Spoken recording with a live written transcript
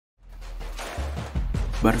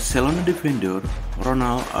Barcelona defender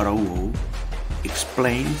Ronald Araujo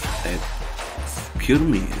explains that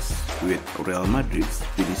skirmish with Real Madrid's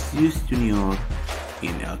Vinicius Junior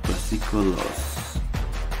in El Clásico loss.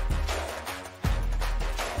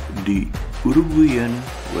 The Uruguayan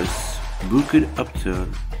was booked after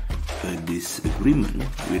a disagreement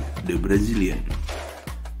with the Brazilian.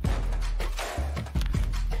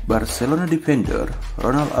 Barcelona defender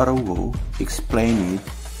Ronald Araujo explained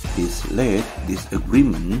his late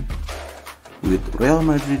disagreement with Real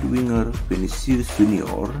Madrid winger Vinicius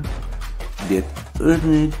Junior that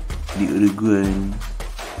earned the Uruguayan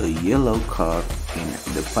a yellow card in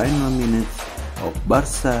the final minutes of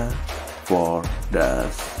Barca 4-0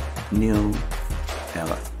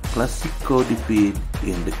 El Clásico defeat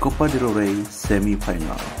in the Copa del Rey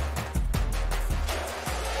semi-final.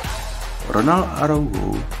 Ronald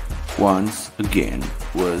Araujo once again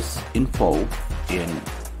was involved in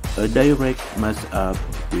a direct match-up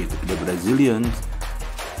with the Brazilians,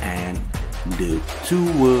 and the two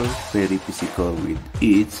were very physical with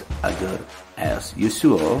each other as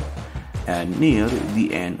usual, and near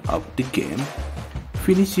the end of the game,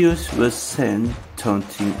 Vinicius was sent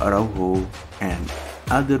taunting Araujo and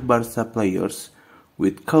other Barca players,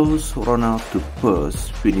 which caused Ronald to push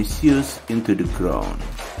Vinicius into the ground.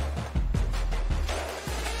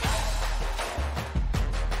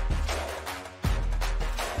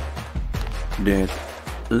 That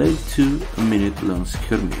led to a minute-long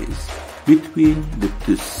skirmish between the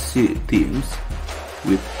two teams,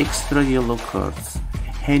 with extra yellow cards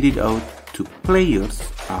handed out to players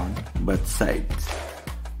on both sides.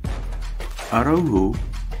 Araujo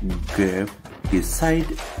gave his side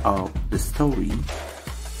of the story,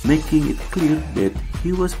 making it clear that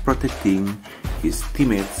he was protecting his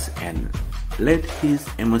teammates and let his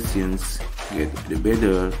emotions get the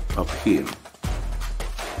better of him.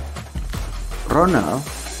 Ronald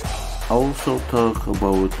also talked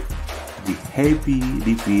about the heavy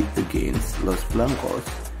defeat against Los Blancos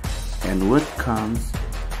and what comes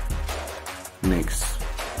next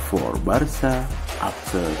for Barca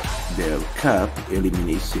after their cup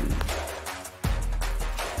elimination.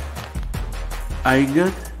 I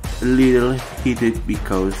got a little heated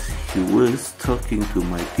because he was talking to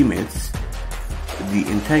my teammates the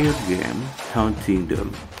entire game, taunting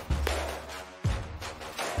them.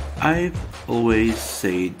 I've always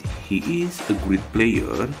said he is a great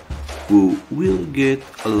player who will get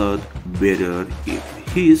a lot better if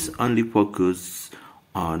he is only focused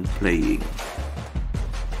on playing.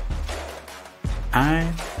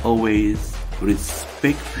 I'm always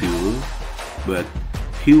respectful, but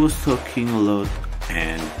he was talking a lot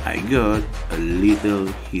and I got a little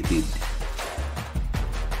heated.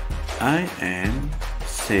 I am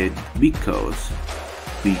sad because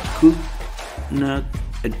we could not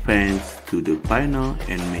advance to the final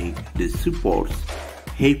and make the supporters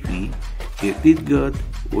happy. It did go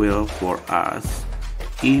well for us,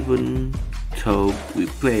 even though we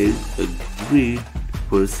played a great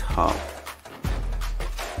first half.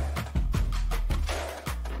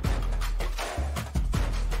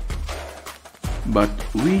 But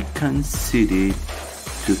we conceded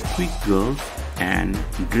two quick goals and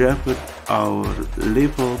dropped our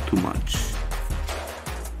level too much.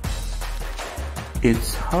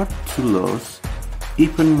 It's hard to lose,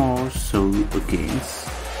 even more so against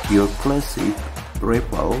your classic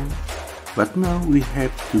rival, but now we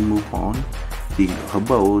have to move on, think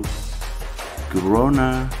about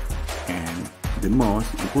Corona and the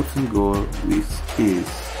most important goal, which is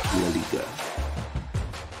La Liga.